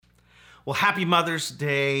Well, happy Mother's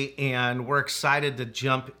Day, and we're excited to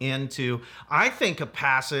jump into, I think, a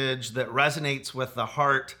passage that resonates with the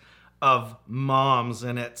heart of moms,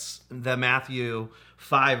 and it's the Matthew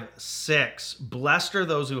 5:6. Blessed are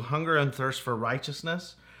those who hunger and thirst for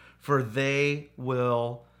righteousness, for they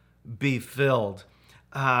will be filled.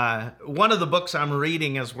 One of the books I'm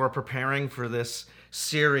reading as we're preparing for this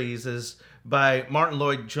series is by Martin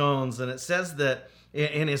Lloyd-Jones, and it says that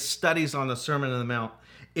in his studies on the Sermon on the Mount,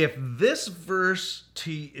 if this verse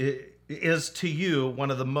is to you one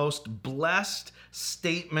of the most blessed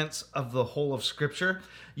statements of the whole of Scripture,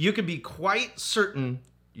 you can be quite certain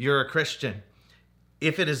you're a Christian.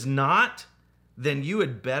 If it is not, then you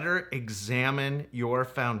had better examine your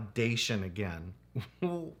foundation again.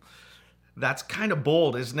 That's kind of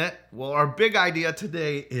bold, isn't it? Well, our big idea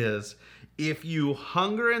today is if you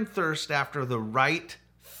hunger and thirst after the right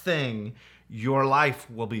thing, your life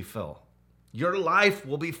will be full. Your life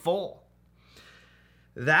will be full.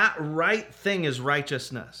 That right thing is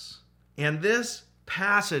righteousness. And this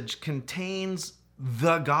passage contains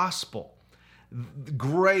the gospel.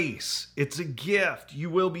 Grace, it's a gift. You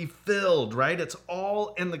will be filled, right? It's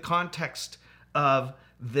all in the context of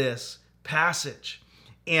this passage.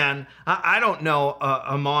 And I don't know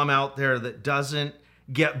a mom out there that doesn't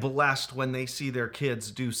get blessed when they see their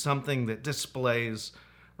kids do something that displays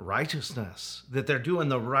righteousness, that they're doing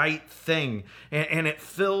the right thing, and it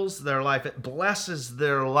fills their life, it blesses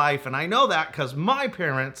their life. And I know that because my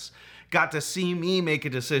parents got to see me make a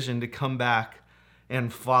decision to come back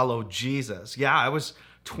and follow Jesus. Yeah, I was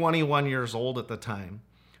 21 years old at the time,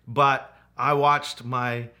 but I watched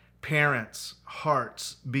my parents'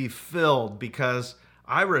 hearts be filled because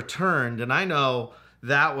I returned, and I know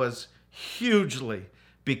that was hugely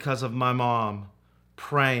because of my mom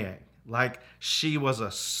praying. Like she was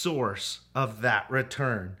a source of that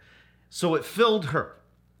return. So it filled her.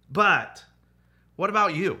 But what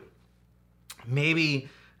about you? Maybe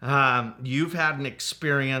you've had an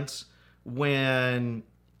experience when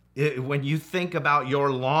you think about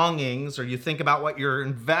your longings, or you think about what you're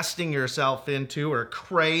investing yourself into or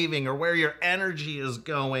craving, or where your energy is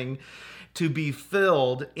going to be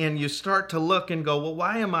filled, and you start to look and go, well,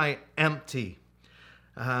 why am I empty?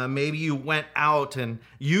 Maybe you went out and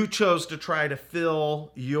you chose to try to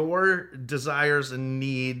fill your desires and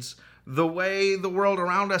needs the way the world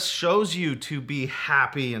around us shows you to be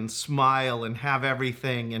happy and smile and have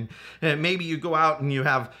everything. And maybe you go out and you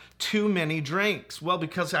have too many drinks. Well,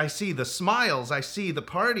 because I see the smiles, I see the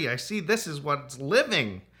party, I see this is what's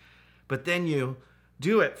living. But then you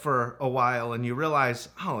do it for a while and you realize,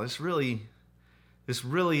 oh, this really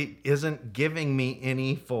isn't giving me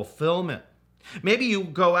any fulfillment. Maybe you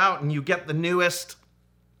go out and you get the newest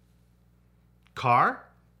car,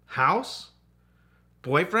 house,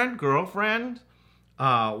 boyfriend, girlfriend,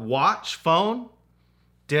 watch, phone,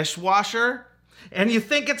 dishwasher, and you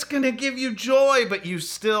think it's going to give you joy, but you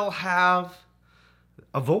still have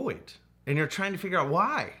a void. And you're trying to figure out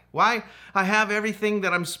why. Why I have everything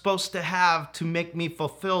that I'm supposed to have to make me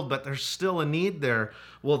fulfilled, but there's still a need there.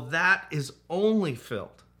 Well, that is only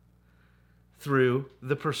filled through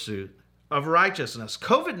the pursuit of righteousness.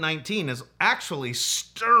 COVID-19 is actually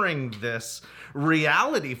stirring this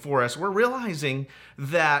reality for us. We're realizing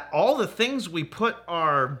that all the things we put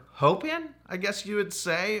our hope in, I guess you would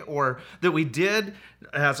say, or that we did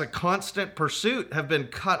as a constant pursuit have been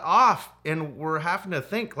cut off. And we're having to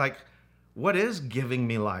think like, what is giving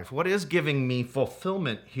me life? What is giving me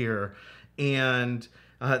fulfillment here? And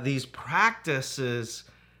these practices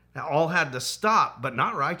all had to stop, but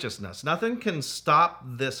not righteousness. Nothing can stop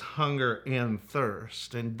this hunger and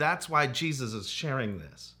thirst. And that's why Jesus is sharing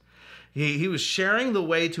this. He was sharing the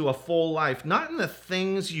way to a full life, not in the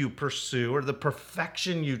things you pursue or the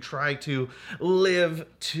perfection you try to live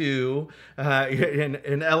to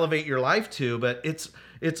and elevate your life to, but it's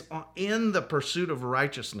in the pursuit of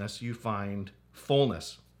righteousness you find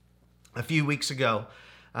fullness. A few weeks ago,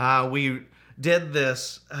 we did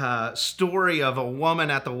this story of a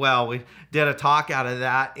woman at the well. We did a talk out of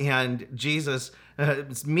that, and Jesus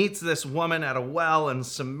meets this woman at a well in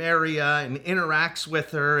Samaria and interacts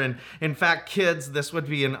with her. And in fact, kids, this would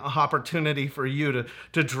be an opportunity for you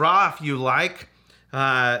to draw if you like.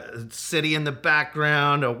 City in the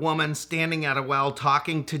background, a woman standing at a well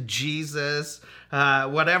talking to Jesus.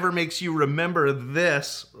 Whatever makes you remember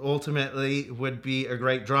this ultimately would be a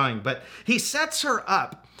great drawing. But he sets her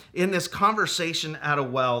up in this conversation at a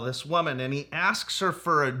well, this woman, and he asks her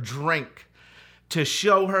for a drink to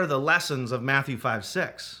show her the lessons of Matthew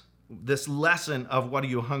 5:6. This lesson of what are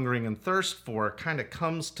you hungering and thirst for kind of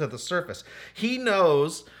comes to the surface. He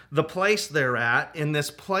knows the place they're at, in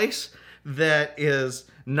this place that is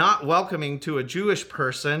not welcoming to a Jewish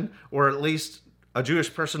person, or at least a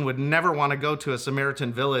Jewish person would never want to go to a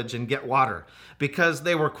Samaritan village and get water because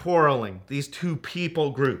they were quarreling, these two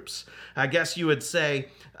people groups. I guess you would say,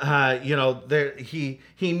 he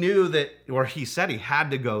knew that, or he said he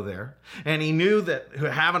had to go there, and he knew that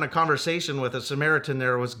having a conversation with a Samaritan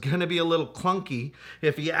there was going to be a little clunky.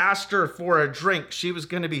 If he asked her for a drink, she was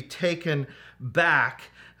going to be taken back.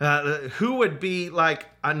 Who would be like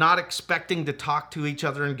not expecting to talk to each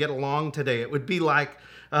other and get along today? It would be like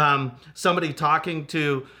somebody talking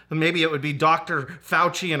to, maybe it would be Dr.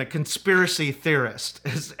 Fauci and a conspiracy theorist.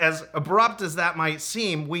 As abrupt as that might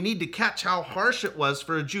seem, we need to catch how harsh it was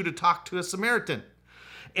for a Jew to talk to a Samaritan.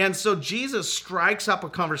 And so Jesus strikes up a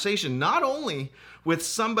conversation, not only with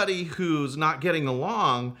somebody who's not getting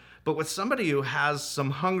along, but with somebody who has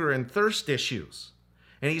some hunger and thirst issues.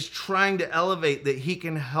 And he's trying to elevate that he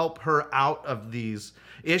can help her out of these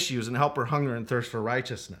issues and help her hunger and thirst for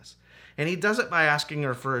righteousness. And he does it by asking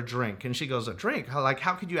her for a drink. And she goes, a drink?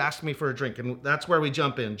 How could you ask me for a drink? And that's where we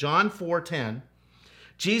jump in. John 4:10,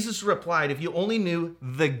 Jesus replied, if you only knew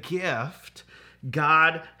the gift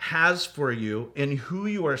God has for you and who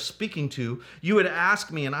you are speaking to, you would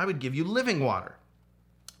ask me and I would give you living water.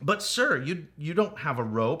 But sir, you don't have a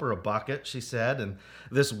rope or a bucket, she said, and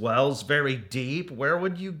this well's very deep. Where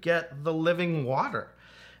would you get the living water?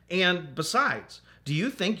 And besides, do you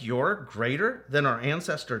think you're greater than our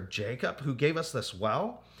ancestor Jacob, who gave us this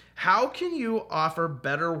well? How can you offer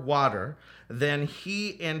better water than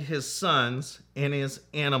he and his sons and his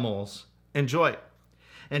animals enjoy?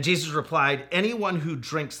 And Jesus replied, anyone who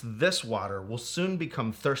drinks this water will soon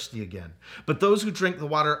become thirsty again. But those who drink the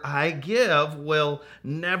water I give will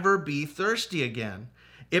never be thirsty again.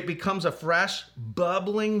 It becomes a fresh,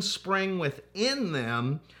 bubbling spring within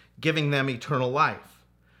them, giving them eternal life.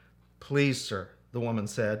 Please, sir, the woman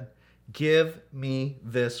said, give me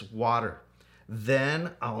this water.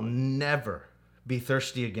 Then I'll never be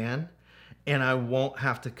thirsty again, and I won't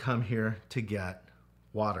have to come here to get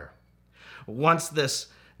water. Once this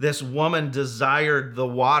woman desired the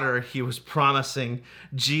water he was promising,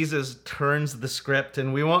 Jesus turns the script,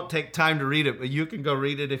 and we won't take time to read it, but you can go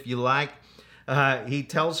read it if you like. He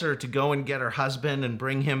tells her to go and get her husband and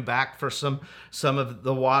bring him back for some of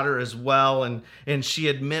the water as well. And she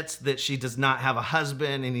admits that she does not have a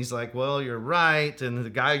husband. And he's like, well, you're right. And the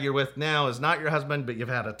guy you're with now is not your husband, but you've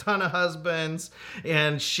had a ton of husbands.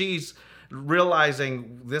 And she's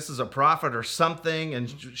realizing this is a prophet or something. And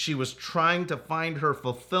she was trying to find her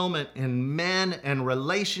fulfillment in men and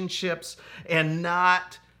relationships and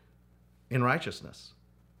not in righteousness.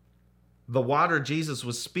 The water Jesus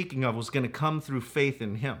was speaking of was going to come through faith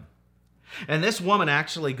in him. And this woman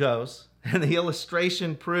actually goes, and the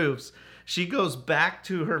illustration proves, she goes back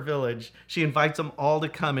to her village. She invites them all to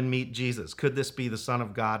come and meet Jesus. Could this be the Son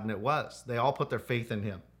of God? And it was. They all put their faith in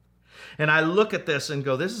him. And I look at this and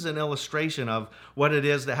go, this is an illustration of what it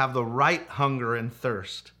is to have the right hunger and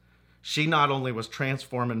thirst. She not only was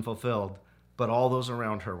transformed and fulfilled, but all those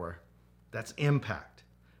around her were. That's impact.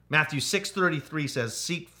 Matthew 6:33 says,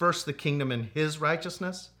 seek first the kingdom and his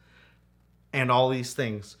righteousness, and all these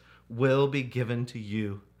things will be given to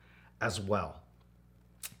you as well.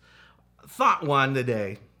 Thought one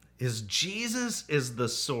today is Jesus is the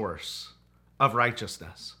source of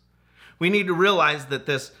righteousness. We need to realize that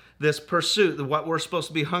this pursuit, what we're supposed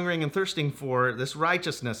to be hungering and thirsting for, this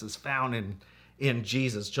righteousness is found in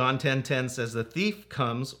Jesus. John 10:10 says, the thief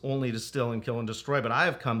comes only to steal and kill and destroy, but I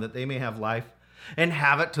have come that they may have life and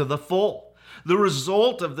have it to the full. The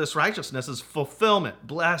result of this righteousness is fulfillment,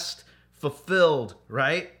 blessed, fulfilled,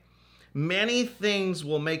 right? Many things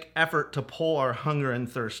will make effort to pull our hunger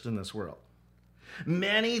and thirst in this world.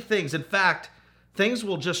 Many things. In fact, things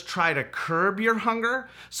will just try to curb your hunger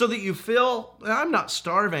so that you feel, I'm not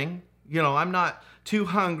starving. I'm not too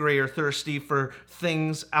hungry or thirsty for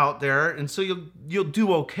things out there. And so you'll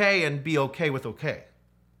do okay and be okay with okay.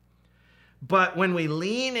 But when we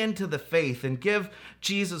lean into the faith and give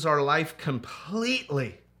Jesus our life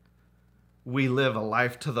completely, we live a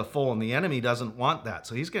life to the full, and the enemy doesn't want that.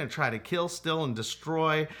 So he's going to try to kill, steal, and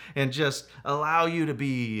destroy and just allow you to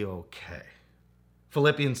be okay.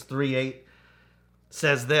 Philippians 3:8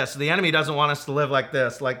 says this, the enemy doesn't want us to live like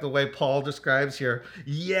this, like the way Paul describes here.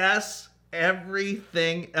 Yes,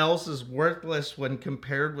 everything else is worthless when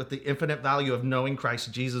compared with the infinite value of knowing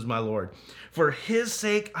Christ Jesus my Lord. For his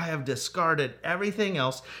sake, I have discarded everything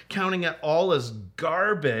else, counting it all as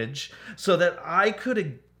garbage, so that I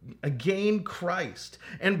could gain Christ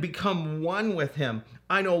and become one with him.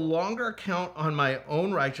 I no longer count on my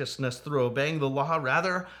own righteousness through obeying the law.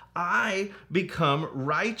 Rather, I become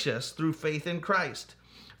righteous through faith in Christ.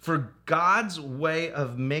 For God's way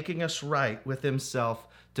of making us right with himself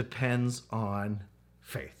depends on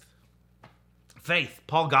faith. Faith,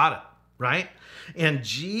 Paul got it, right? And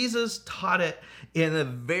Jesus taught it in the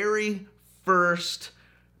very first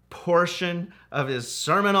portion of his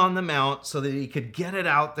Sermon on the Mount so that he could get it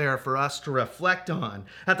out there for us to reflect on.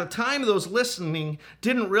 At the time, those listening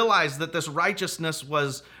didn't realize that this righteousness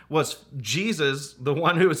was Jesus, the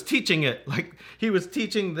one who was teaching it. Like, he was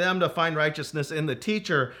teaching them to find righteousness in the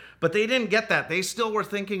teacher, but they didn't get that. They still were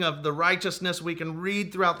thinking of the righteousness we can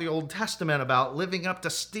read throughout the Old Testament about living up to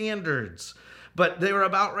standards. But they were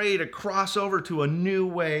about ready to cross over to a new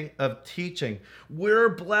way of teaching. We're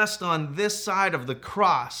blessed on this side of the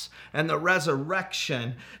cross and the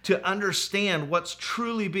resurrection to understand what's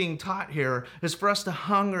truly being taught here is for us to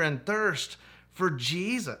hunger and thirst for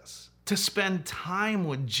Jesus, to spend time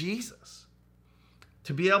with Jesus,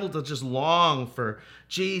 to be able to just long for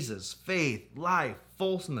Jesus, faith, life,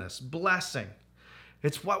 fullness, blessing.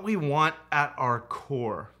 It's what we want at our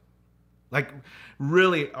core. Like,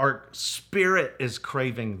 really, our spirit is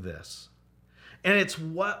craving this. And it's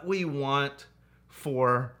what we want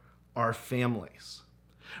for our families.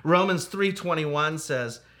 Romans 3:21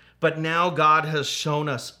 says, "But now God has shown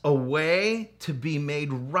us a way to be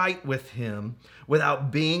made right with him without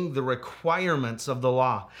being the requirements of the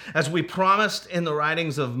law." As we promised in the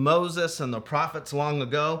writings of Moses and the prophets long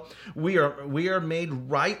ago, we are made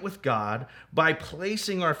right with God by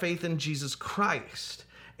placing our faith in Jesus Christ.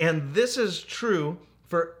 And this is true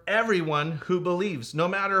for everyone who believes, no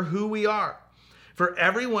matter who we are. For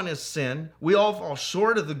everyone has sinned. We all fall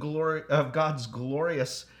short of the glory of God's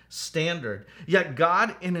glorious standard. Yet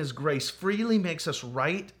God, in his grace, freely makes us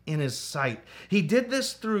right in his sight. He did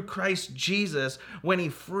this through Christ Jesus when he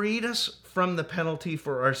freed us from the penalty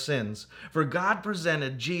for our sins. For God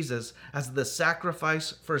presented Jesus as the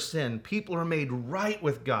sacrifice for sin. People are made right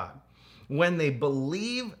with God when they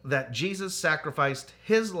believe that Jesus sacrificed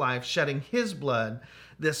his life, shedding his blood.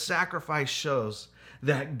 This sacrifice shows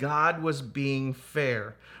that God was being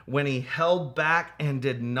fair when he held back and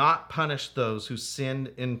did not punish those who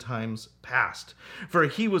sinned in times past. For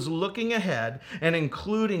he was looking ahead and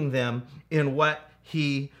including them in what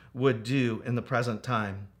he would do in the present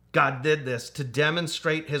time. God did this to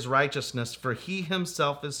demonstrate his righteousness, for he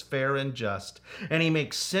himself is fair and just, and he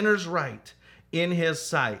makes sinners right in his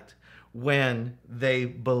sight when they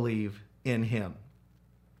believe in him.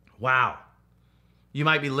 Wow. You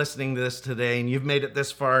might be listening to this today and you've made it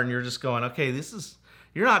this far and you're just going, okay,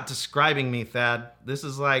 you're not describing me, Thad. This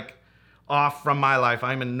is like off from my life.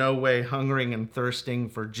 I'm in no way hungering and thirsting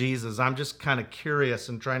for Jesus. I'm just kind of curious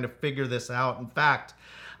and trying to figure this out. In fact,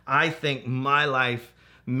 I think my life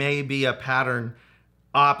may be a pattern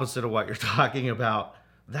opposite of what you're talking about.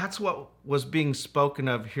 That's what was being spoken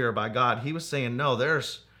of here by God. He was saying, no,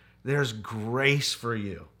 there's grace for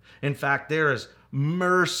you. In fact, there is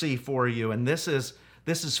mercy for you, and this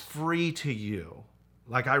is free to you.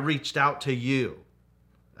 Like, I reached out to you.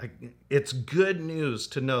 It's good news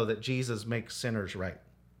to know that Jesus makes sinners right.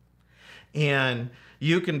 And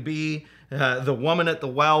you can be the woman at the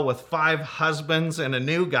well with 5 husbands and a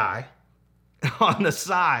new guy on the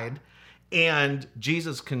side, and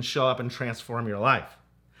Jesus can show up and transform your life.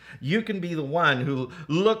 You can be the one who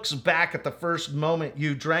looks back at the first moment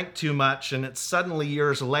you drank too much and it's suddenly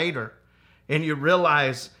years later and you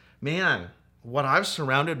realize, man, what I've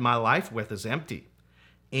surrounded my life with is empty.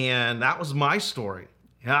 And that was my story.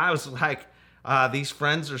 And I was like, these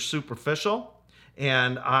friends are superficial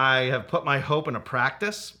and I have put my hope in a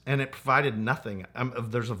practice and it provided nothing.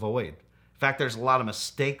 There's a void. In fact, there's a lot of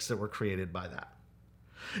mistakes that were created by that.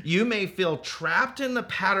 You may feel trapped in the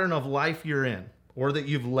pattern of life you're in, or that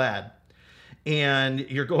you've led, and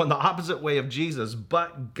you're going the opposite way of Jesus,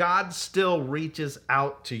 but God still reaches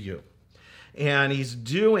out to you. And he's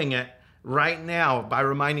doing it right now by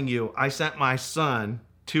reminding you, I sent my son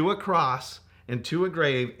to a cross and to a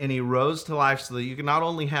grave, and he rose to life so that you can not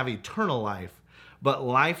only have eternal life, but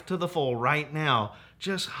life to the full right now.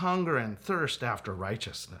 Just hunger and thirst after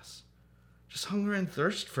righteousness. Just hunger and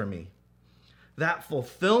thirst for me. That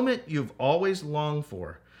fulfillment you've always longed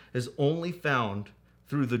for is only found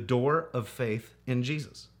through the door of faith in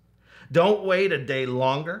Jesus. Don't wait a day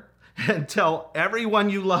longer and tell everyone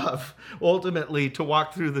you love ultimately to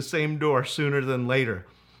walk through the same door sooner than later,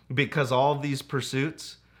 because all of these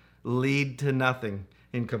pursuits lead to nothing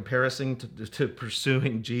in comparison to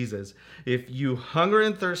pursuing Jesus. If you hunger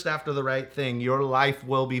and thirst after the right thing, your life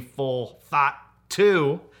will be full. Thought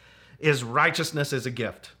 2 is righteousness is a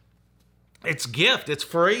gift. It's gift. It's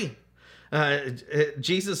free.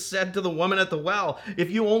 Jesus said to the woman at the well, if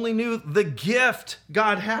you only knew the gift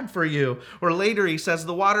God had for you. Or later he says,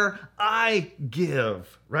 the water I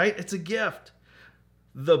give, right? It's a gift.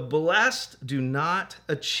 The blessed do not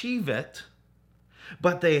achieve it,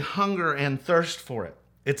 but they hunger and thirst for it.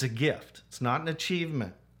 It's a gift. It's not an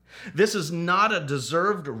achievement. This is not a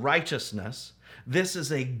deserved righteousness. This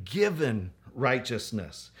is a given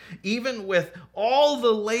righteousness. Even with all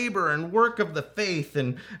the labor and work of the faith,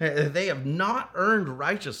 and they have not earned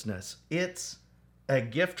righteousness, it's a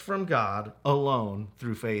gift from God alone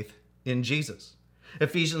through faith in Jesus.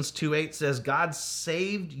 Ephesians 2:8 says, God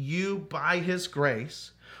saved you by his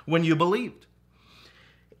grace when you believed.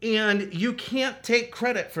 And you can't take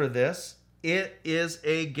credit for this. It is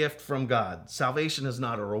a gift from God. Salvation is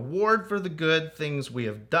not a reward for the good things we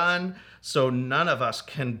have done, so none of us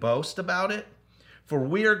can boast about it. For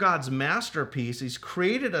we are God's masterpiece. He's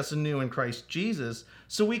created us anew in Christ Jesus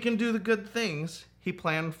so we can do the good things he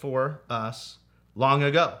planned for us long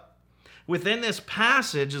ago. Within this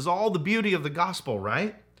passage is all the beauty of the gospel,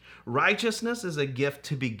 right? Righteousness is a gift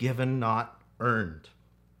to be given, not earned.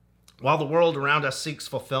 While the world around us seeks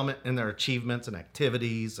fulfillment in their achievements and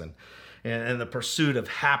activities and the pursuit of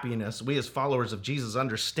happiness, we as followers of Jesus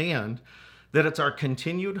understand that it's our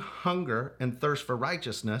continued hunger and thirst for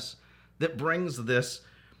righteousness that brings this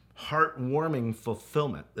heartwarming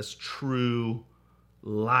fulfillment, this true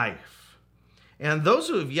life. And those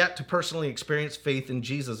who have yet to personally experience faith in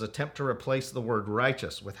Jesus attempt to replace the word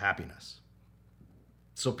righteous with happiness.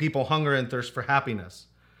 So people hunger and thirst for happiness,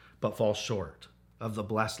 but fall short of the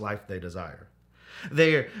blessed life they desire.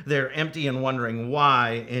 They're empty and wondering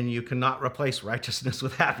why, and you cannot replace righteousness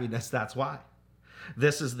with happiness. That's why.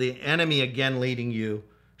 This is the enemy again leading you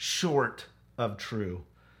short of true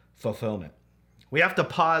fulfillment. We have to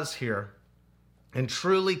pause here and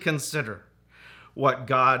truly consider what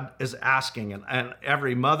God is asking. And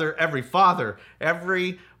every mother, every father,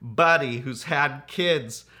 everybody who's had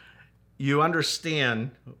kids, you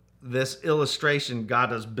understand this illustration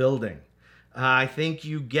God is building. I think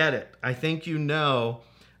you get it. I think you know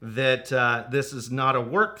that this is not a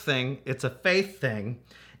work thing, it's a faith thing.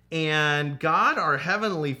 And God, our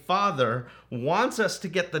Heavenly Father, wants us to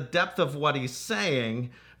get the depth of what he's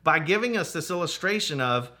saying by giving us this illustration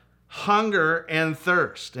of hunger and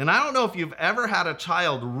thirst. And I don't know if you've ever had a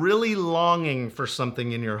child really longing for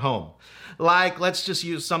something in your home. Like, let's just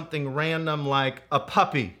use something random like a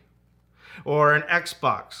puppy, or an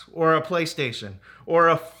Xbox, or a PlayStation, or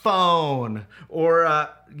a phone, or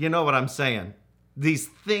you know what I'm saying. These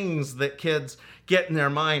things that kids get in their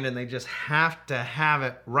mind and they just have to have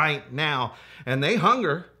it right now. And they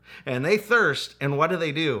hunger and they thirst. And what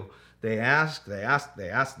do? They ask, and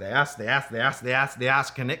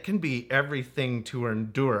it can be everything to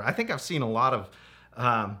endure. I think I've seen a lot of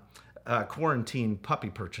quarantine puppy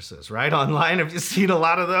purchases, right? Online. Have you seen a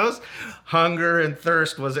lot of those? Hunger and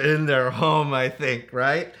thirst was in their home, I think,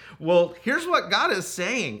 right? Well, here's what God is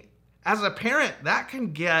saying. As a parent, that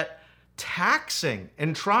can get taxing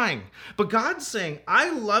and trying. But God's saying, I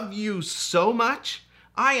love you so much.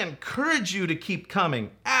 I encourage you to keep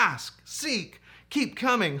coming. Ask, seek, keep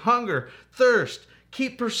coming. Hunger, thirst,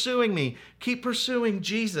 keep pursuing me. Keep pursuing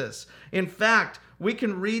Jesus. In fact, we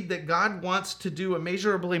can read that God wants to do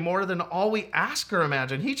immeasurably more than all we ask or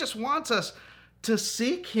imagine. He just wants us to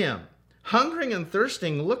seek him. Hungering and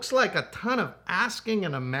thirsting looks like a ton of asking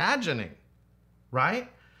and imagining,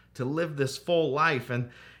 right? To live this full life.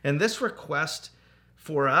 And this request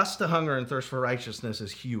for us to hunger and thirst for righteousness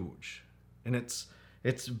is huge. And it's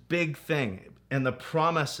a big thing. And the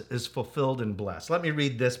promise is fulfilled and blessed. Let me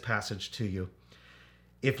read this passage to you.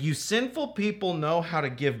 If you sinful people know how to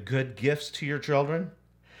give good gifts to your children,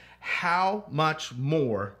 how much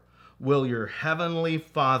more will your heavenly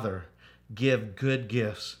Father give good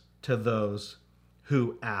gifts to those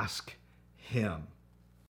who ask him?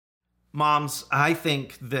 Moms, I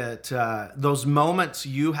think that those moments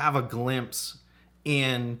you have a glimpse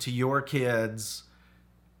into your kids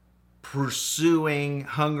pursuing,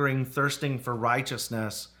 hungering, thirsting for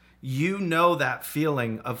righteousness, you know that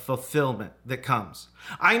feeling of fulfillment that comes.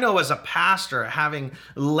 I know as a pastor, having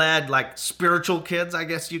led like spiritual kids, I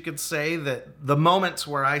guess you could say, that the moments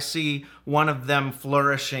where I see one of them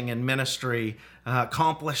flourishing in ministry,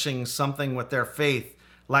 accomplishing something with their faith,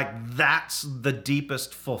 like that's the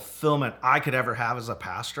deepest fulfillment I could ever have as a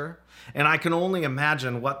pastor. And I can only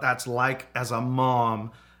imagine what that's like as a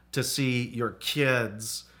mom to see your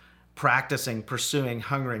kids practicing, pursuing,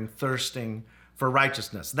 hungering, thirsting for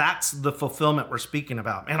righteousness. That's the fulfillment we're speaking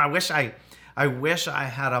about. And I wish I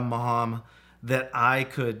had a mom that I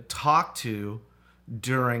could talk to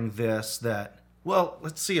during this that, well,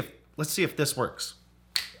 let's see if let's see if this works.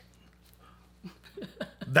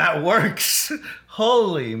 That works.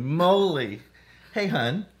 Holy moly. Hey,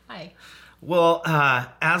 hun. Hi. Well,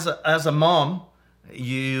 as a mom,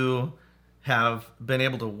 you have been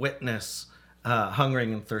able to witness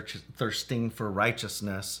hungering and thirsting for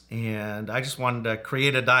righteousness. And I just wanted to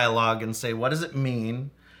create a dialogue and say, what does it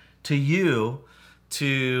mean to you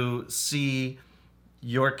to see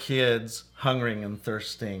your kids hungering and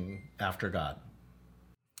thirsting after God?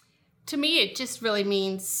 To me, it just really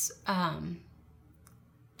means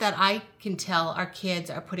that I can tell our kids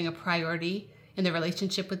are putting a priority in their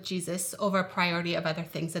relationship with Jesus over a priority of other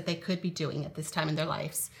things that they could be doing at this time in their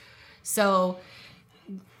lives. So,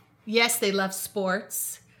 yes, they love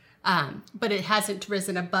sports, but it hasn't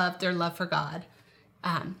risen above their love for God.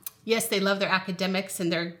 Yes, they love their academics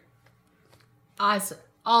and they're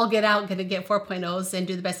all get out, going to get 4.0s and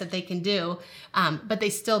do the best that they can do, but they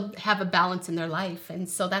still have a balance in their life. And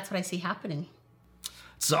so that's what I see happening.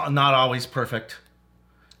 It's not always perfect.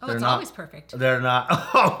 It's always perfect. They're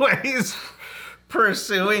not always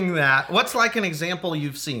pursuing that. What's like an example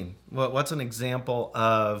you've seen? What's an example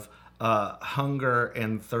of hunger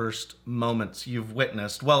and thirst moments you've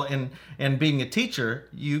witnessed? Well, in being a teacher,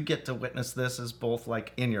 you get to witness this as both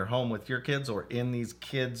like in your home with your kids or in these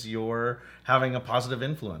kids you're having a positive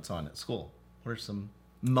influence on at school. What are some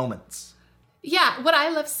moments? Yeah, what I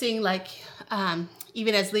love seeing, like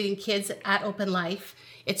even as leading kids at Open Life,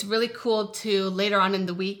 it's really cool to later on in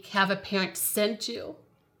the week have a parent send you.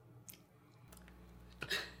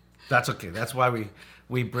 That's okay. That's why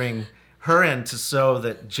we bring her in to show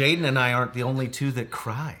that Jaden and I aren't the only two that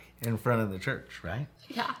cry in front of the church, right?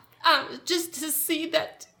 Yeah, just to see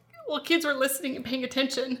that, well, kids are listening and paying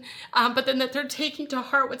attention, but then that they're taking to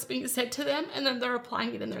heart what's being said to them, and then they're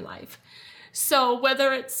applying it in their life. So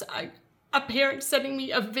whether it's a parent sending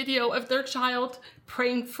me a video of their child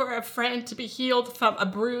praying for a friend to be healed from a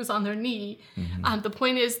bruise on their knee, the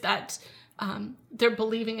point is that they're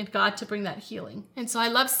believing in God to bring that healing. And so I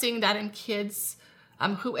love seeing that in kids,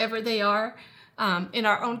 whoever they are, in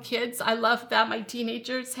our own kids. I love that my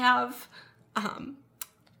teenagers have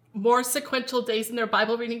more sequential days in their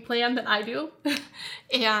Bible reading plan than I do.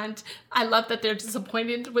 And I love that they're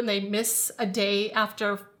disappointed when they miss a day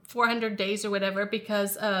after 400 days or whatever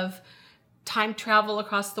because of time travel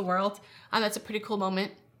across the world. That's a pretty cool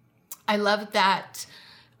moment. I love that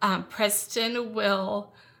Preston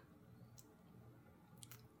will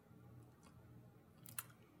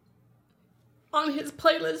on his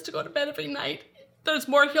playlist to go to bed every night, there's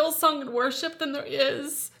more Hillsong and worship than there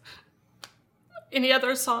is any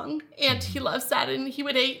other song. And he loves that, and he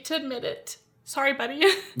would hate to admit it. Sorry, buddy.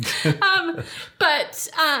 But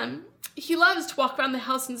he loves to walk around the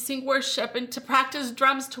house and sing worship and to practice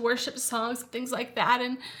drums to worship songs and things like that.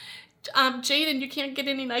 And Jaden, you can't get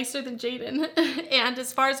any nicer than Jaden. And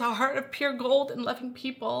as far as a heart of pure gold and loving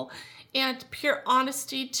people and pure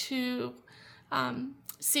honesty to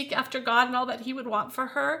seek after God and all that he would want for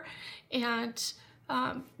her, and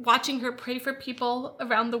watching her pray for people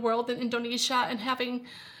around the world in Indonesia and having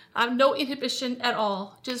no inhibition at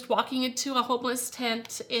all, just walking into a homeless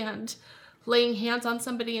tent and laying hands on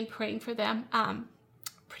somebody and praying for them.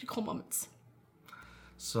 Pretty cool moments.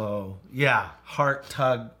 So yeah, heart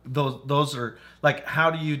tug. Those are like,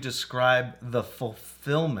 how do you describe the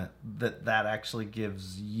fulfillment that actually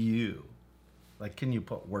gives you? Like, can you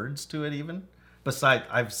put words to it even? Besides,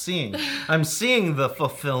 I'm seeing the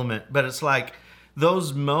fulfillment, but it's like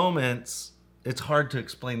those moments, it's hard to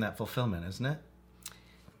explain that fulfillment, isn't it?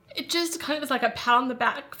 It just kind of is like a pat on the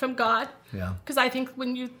back from God. Yeah. Because I think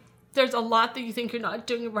there's a lot that you think you're not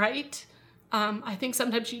doing right. I think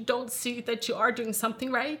sometimes you don't see that you are doing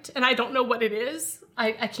something right. And I don't know what it is.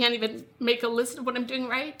 I can't even make a list of what I'm doing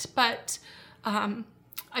right. But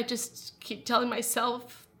I just keep telling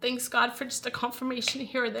myself, thanks God for just a confirmation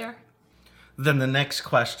here or there. Then the next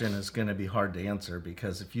question is going to be hard to answer,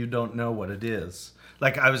 because if you don't know what it is,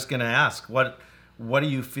 like I was going to ask, what do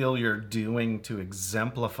you feel you're doing to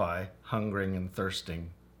exemplify hungering and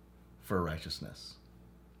thirsting for righteousness?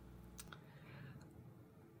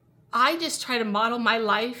 I just try to model my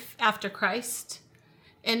life after Christ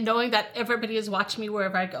and knowing that everybody is watching me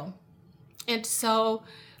wherever I go. And so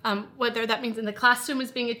whether that means in the classroom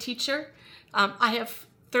as being a teacher, I have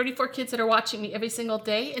 34 kids that are watching me every single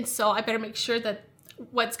day. And so I better make sure that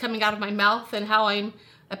what's coming out of my mouth and how I'm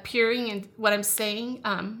appearing and what I'm saying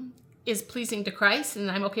is pleasing to Christ. And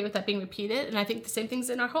I'm okay with that being repeated. And I think the same thing's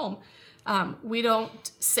in our home. We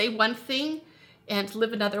don't say one thing and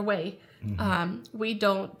live another way. Mm-hmm. We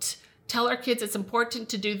don't tell our kids it's important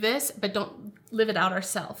to do this, but don't live it out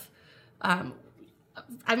ourselves.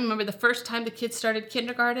 I remember the first time the kids started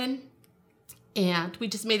kindergarten, and we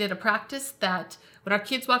just made it a practice that when our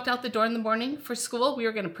kids walked out the door in the morning for school, we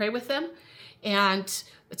were going to pray with them. And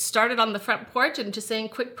it started on the front porch and just saying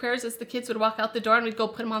quick prayers as the kids would walk out the door, and we'd go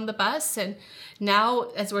put them on the bus. And now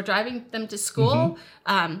as we're driving them to school,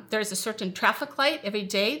 there's a certain traffic light every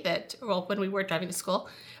day that, well, when we were driving to school,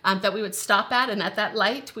 that we would stop at. And at that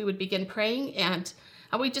light, we would begin praying, and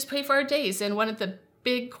we just pray for our days. And one of the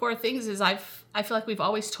big core things is I feel like we've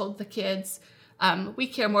always told the kids, we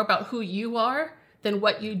care more about who you are than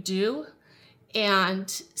what you do. And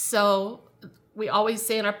so we always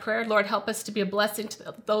say in our prayer, Lord, help us to be a blessing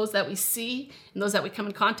to those that we see and those that we come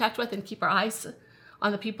in contact with, and keep our eyes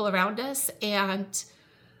on the people around us. And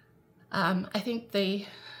I think they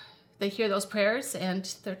hear those prayers, and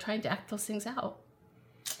they're trying to act those things out.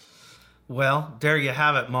 Well, there you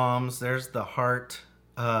have it, moms. There's the heart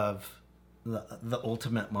of the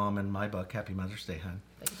ultimate mom in my book. Happy Mother's Day,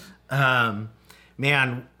 hon.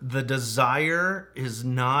 Man, the desire is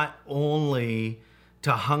not only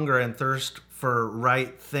to hunger and thirst for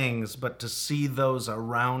right things, but to see those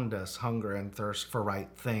around us hunger and thirst for right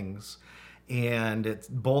things. And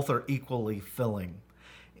both are equally filling.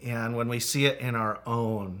 And when we see it in our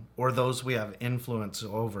own or those we have influence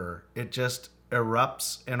over, it just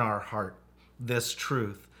erupts in our heart, this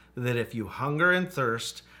truth that if you hunger and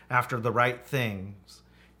thirst after the right things,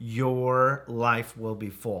 your life will be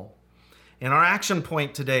full. And our action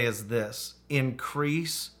point today is this: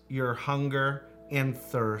 increase your hunger and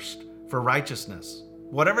thirst for righteousness.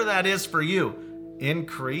 Whatever that is for you,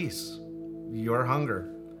 increase your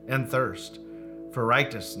hunger and thirst for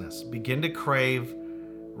righteousness. Begin to crave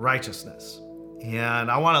righteousness. And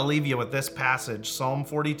I want to leave you with this passage. Psalm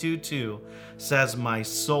 42:2 says, "My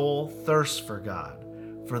soul thirsts for God,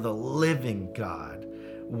 for the living God.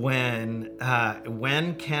 When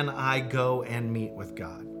can I go and meet with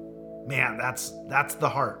God?" Man, that's the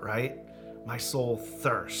heart, right? My soul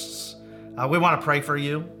thirsts. We want to pray for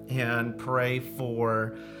you and pray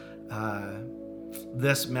for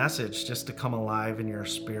this message just to come alive in your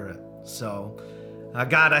spirit. So,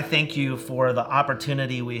 God, I thank you for the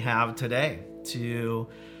opportunity we have today to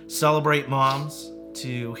celebrate moms,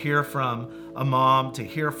 to hear from a mom, to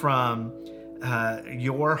hear from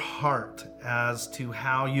your heart as to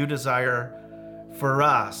how you desire for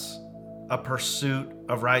us a pursuit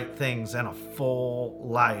of right things and a full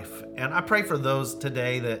life. And I pray for those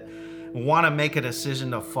today that want to make a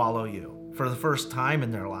decision to follow you for the first time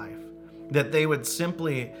in their life, that they would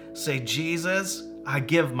simply say, Jesus, I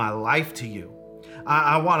give my life to you.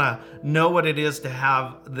 I want to know what it is to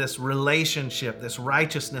have this relationship, this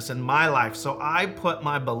righteousness in my life. So I put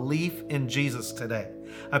my belief in Jesus today.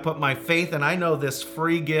 I put my faith, and I know this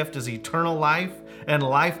free gift is eternal life and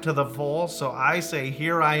life to the full. So I say,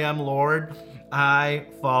 here I am, Lord. I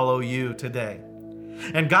follow you today.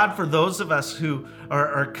 And God, for those of us who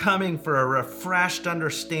are coming for a refreshed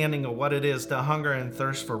understanding of what it is to hunger and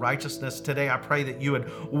thirst for righteousness today, I pray that you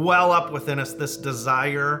would well up within us this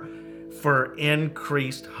desire for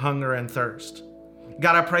increased hunger and thirst.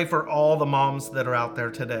 God, I pray for all the moms that are out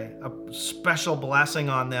there today, a special blessing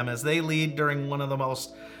on them as they lead during one of the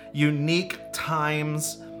most unique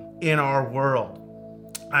times in our world.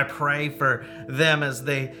 I pray for them as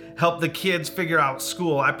they help the kids figure out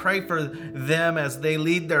school. I pray for them as they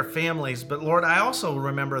lead their families. But Lord, I also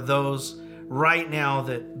remember those right now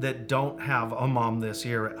that don't have a mom this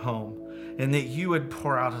year at home, and that you would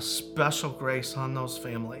pour out a special grace on those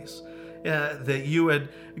families. That you would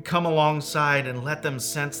come alongside and let them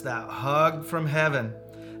sense that hug from heaven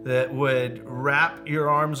that would wrap your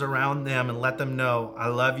arms around them and let them know, I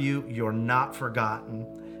love you, you're not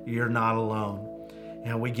forgotten, you're not alone.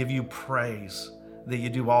 And we give you praise that you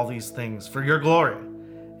do all these things for your glory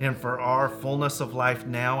and for our fullness of life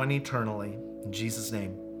now and eternally. In Jesus'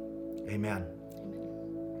 name, amen.